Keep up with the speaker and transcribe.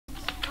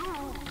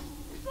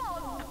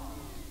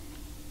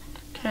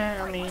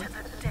know what I mean?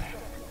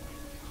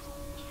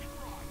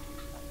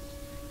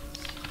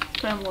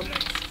 Okay, I'm warden.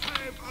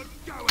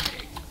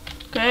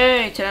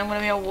 Okay, today I'm going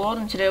to be a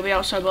warden. Today we'll be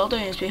outside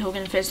buildings, be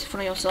hugging face in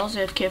front of yourselves,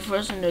 AFK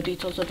frozen, no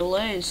details or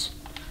delays.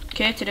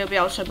 Okay, today we'll be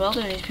outside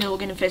buildings, be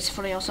hugging face in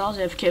front of yourselves,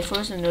 AFK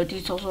frozen, no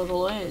details or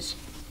delays.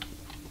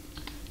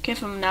 Okay,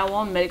 from now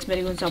on, medics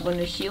going to zap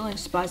under healing,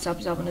 spies zap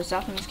under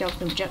zapping, scouts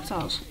and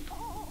projectiles.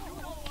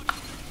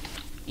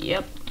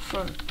 Yep,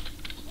 front.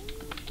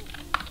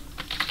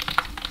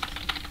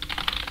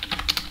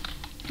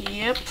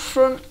 Yep,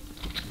 front.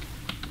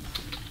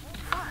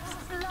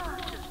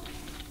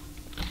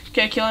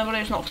 Okay, kill anybody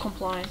who's not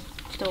complying.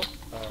 Still.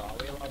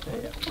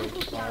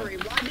 Larry,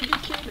 why did you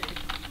kill me?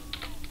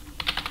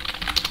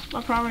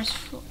 My primary's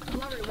fucked.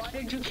 Larry, why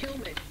did you kill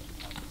me?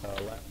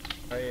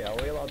 Larry, are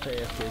we allowed to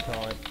AFK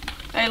time?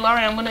 Hey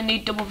Larry, I'm gonna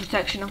need double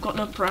protection. I've got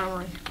no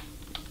primary.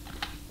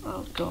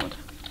 Oh god.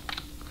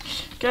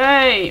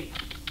 Okay.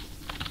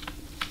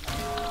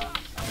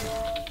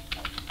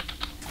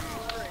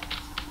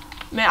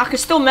 Mate, I can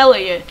still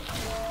melee you.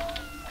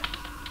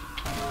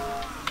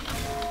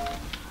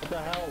 What the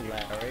hell,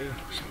 Larry?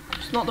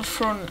 It's not the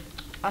front.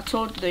 I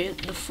told you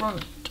the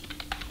front.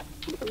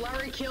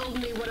 Larry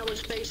killed me when I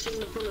was facing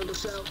the front of the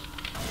cell.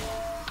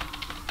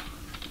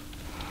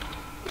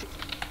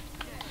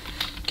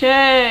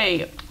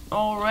 Okay.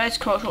 Alright,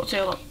 crouch rock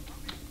tail up.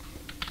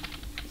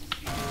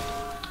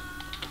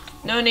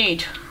 No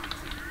need.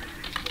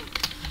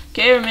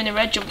 Okay, remain in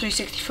red, jump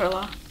 360 for a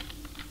lot.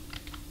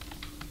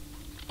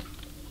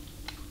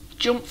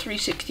 Jump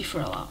 360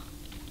 for a lot.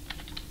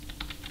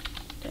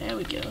 There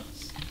we go.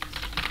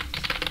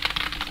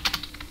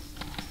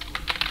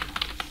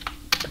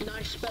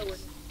 Nice spelling.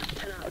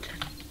 10 out of 10.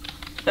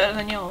 Better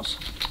than yours.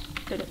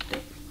 Did it.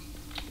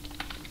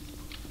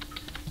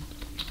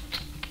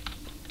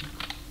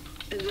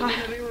 Is it going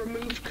to be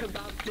removed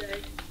kebab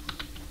day?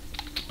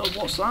 Oh,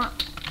 what's that?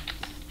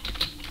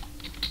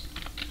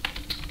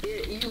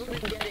 Yeah, you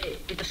wouldn't get it.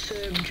 It's a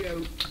serve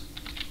joke.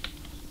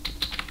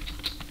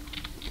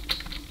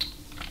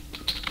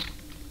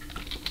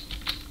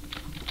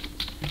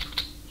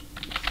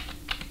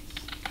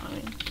 I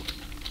mean,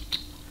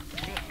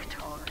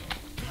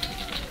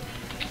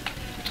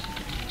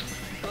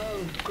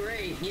 Oh,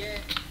 great, yeah.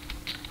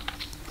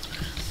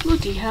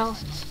 bloody hell.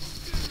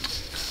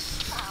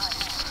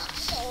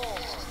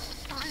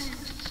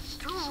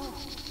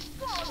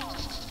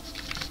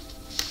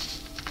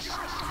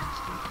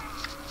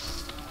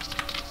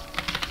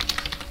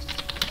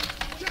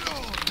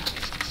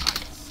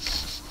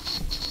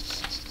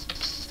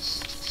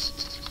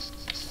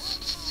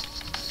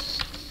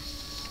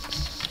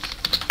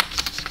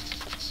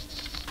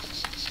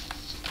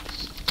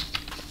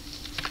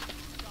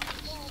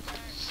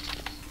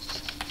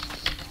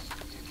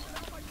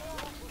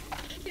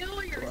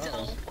 Kill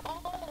yourself.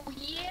 Oh,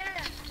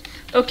 yeah.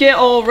 Okay,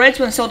 all reds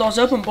when cell doors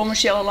open, bomb and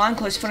shield line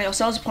close in front of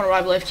yourselves upon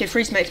arrival. AFK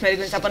freeze makes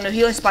medical zap under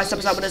healing, spice zap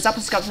under zap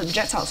and scabs with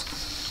projectiles.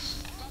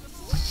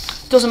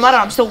 Doesn't matter,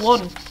 I'm still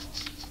warden.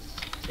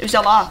 It was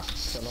LR.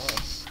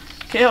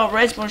 Okay, all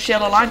reds bomb and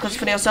shield line close in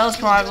front of yourselves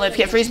upon arrival.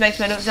 AFK freeze makes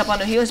medical zap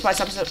under healing, spice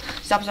zap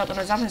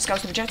under zap and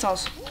scabs with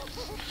projectiles.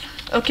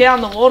 Okay,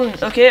 I'm the warden.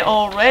 Okay,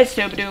 all reds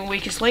they'll be doing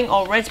weakest link.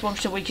 All reds bomb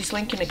to weakest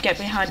link and get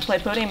behind play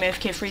podium.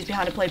 AFK freeze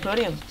behind the play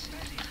podium.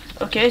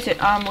 Okay, so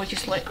I'm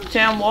weakest link. So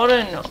I'm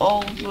warden.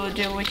 All will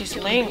do weakest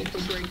link.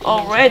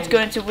 All reds go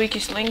into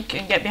weakest link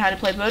and get behind the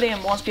play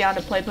podium. Once behind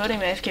the play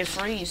podium, AFK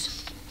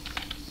freeze.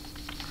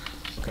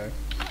 Okay.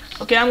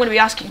 Okay, I'm going to be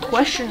asking The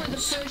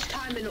questions. first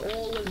time in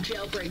all of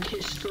jailbreak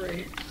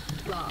history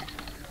that,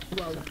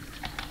 well,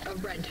 a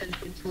red has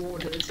been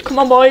thwarted. Come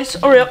on, boys,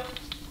 hurry up.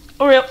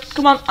 Hurry up.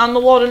 Come on, I'm the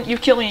warden. You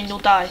kill me and you'll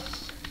die.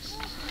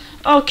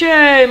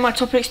 Okay, my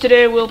topics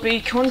today will be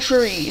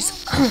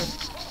countries.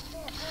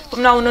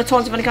 From now on, no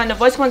taunts of any kind, no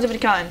voice commands of any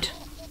kind.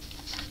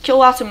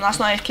 Kill Atom, that's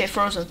not AFK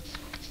frozen.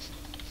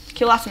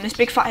 Kill Atom, this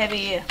big fat heavy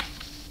here.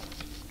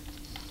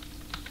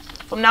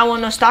 From now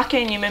on, no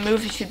stacking, you may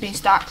move if you've been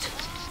stacked.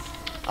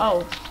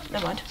 Oh,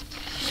 never mind.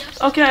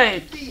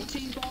 Okay.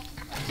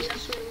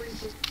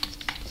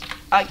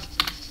 I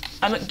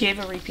gave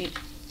a repeat.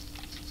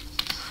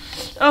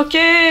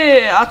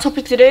 Okay, our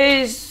topic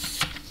today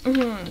is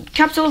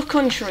capital of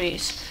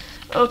countries.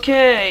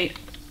 Okay.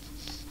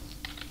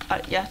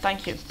 Yeah,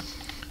 thank you.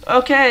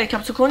 Okay,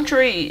 capital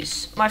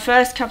countries. My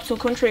first capital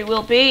country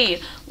will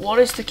be, what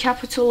is the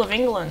capital of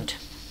England?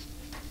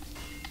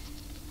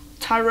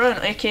 Tyrone,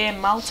 aka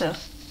Malta.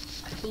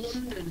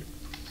 London.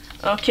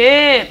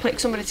 Okay, pick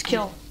somebody to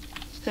kill.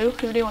 Who?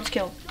 Who do you want to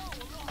kill?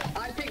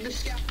 I picked the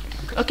scout.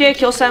 Okay,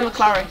 kill Sam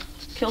McClary.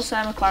 Kill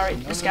Sam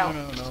McClary, the scout.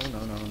 No.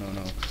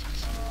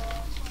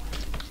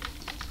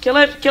 Kill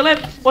him, kill him.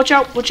 Watch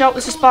out,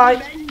 there's a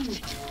spy.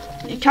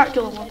 You can't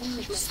kill him.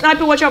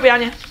 Sniper, watch out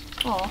behind you.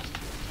 Oh.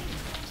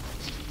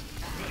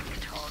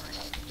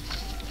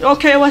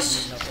 Okay,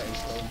 Wes.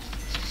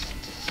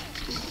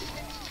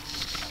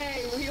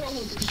 Hey, we all.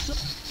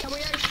 Can we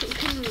actually?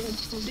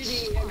 Did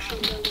he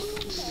actually go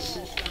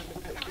this time?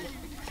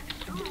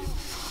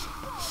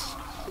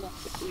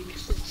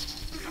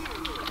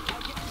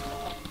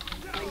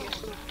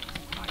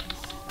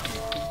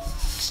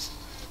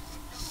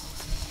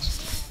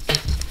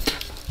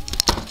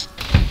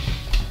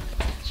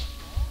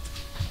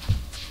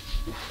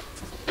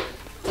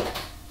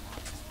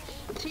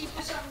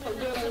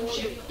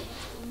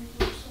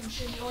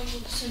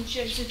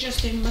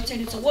 Suggesting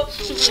maintaining to what?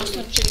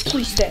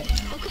 Please stay.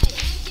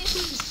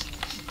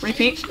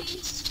 Repeat.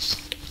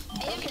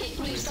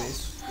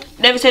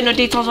 Never said no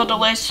details on the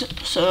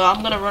list, so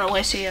I'm gonna run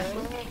away. See ya. Yeah.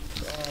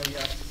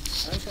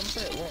 I was gonna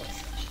say it was.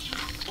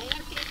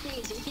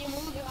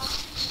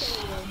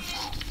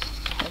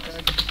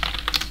 Okay.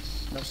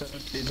 Never said no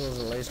details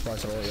on the list by all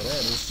your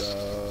orders,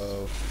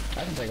 so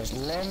I can take as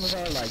long as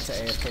I like to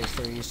AFK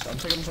freeze. I'm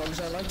taking as long as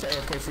I like to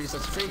AFK freeze.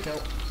 That's a free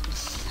kill.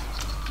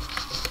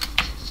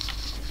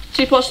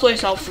 Teapot, slow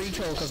yourself. Free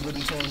kill because we're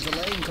torn to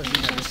lane because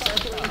you never said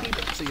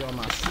that. So you're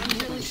my I'm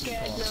really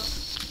scared now.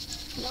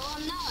 No,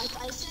 I'm not.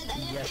 I said I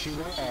am. Yes, you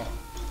are.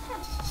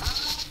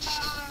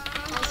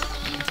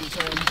 You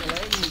torn to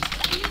lane.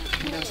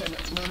 You never said no.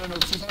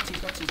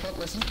 Teapot.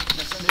 Listen.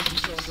 Never said if you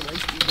torn to lane.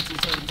 You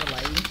torn to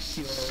lane to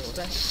your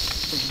order.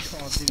 So you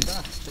can't do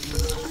that. So you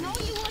No,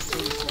 you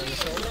wasn't.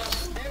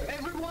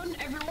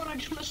 Everyone, I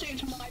just want to say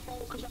it's my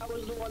fault because I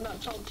was the one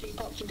that told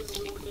Teapot to go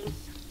moving.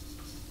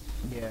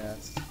 Yeah.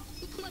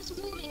 It was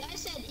moving. I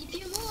said, if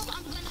you move,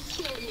 I'm gonna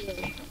kill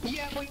you.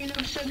 Yeah, but you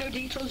never said no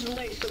details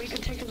late, so we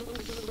could take as long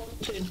as we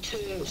wanted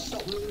to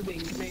stop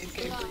moving. Make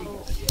it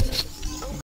free.